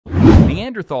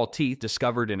Neanderthal teeth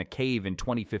discovered in a cave in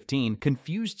 2015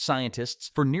 confused scientists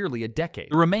for nearly a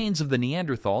decade. The remains of the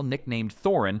Neanderthal, nicknamed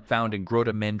Thorin, found in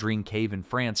Grotte Mandrin cave in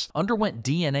France, underwent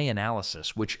DNA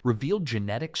analysis, which revealed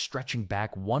genetics stretching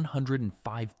back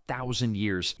 105,000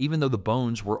 years, even though the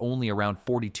bones were only around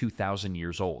 42,000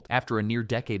 years old. After a near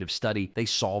decade of study, they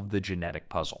solved the genetic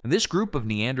puzzle. This group of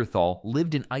Neanderthal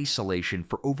lived in isolation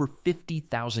for over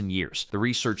 50,000 years. The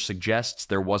research suggests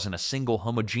there wasn't a single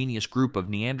homogeneous group of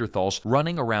Neanderthals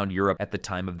running around Europe at the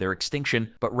time of their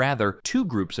extinction, but rather two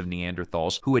groups of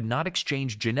Neanderthals who had not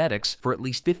exchanged genetics for at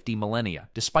least 50 millennia,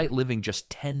 despite living just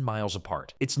 10 miles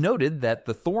apart. It's noted that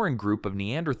the Thorin group of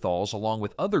Neanderthals, along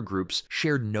with other groups,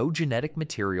 shared no genetic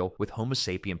material with Homo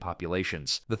sapien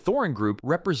populations. The Thorin group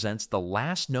represents the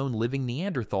last known living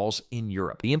Neanderthals in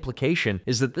Europe. The implication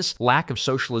is that this lack of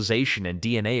socialization and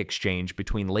DNA exchange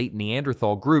between late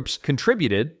Neanderthal groups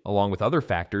contributed, along with other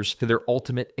factors, to their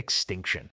ultimate extinction.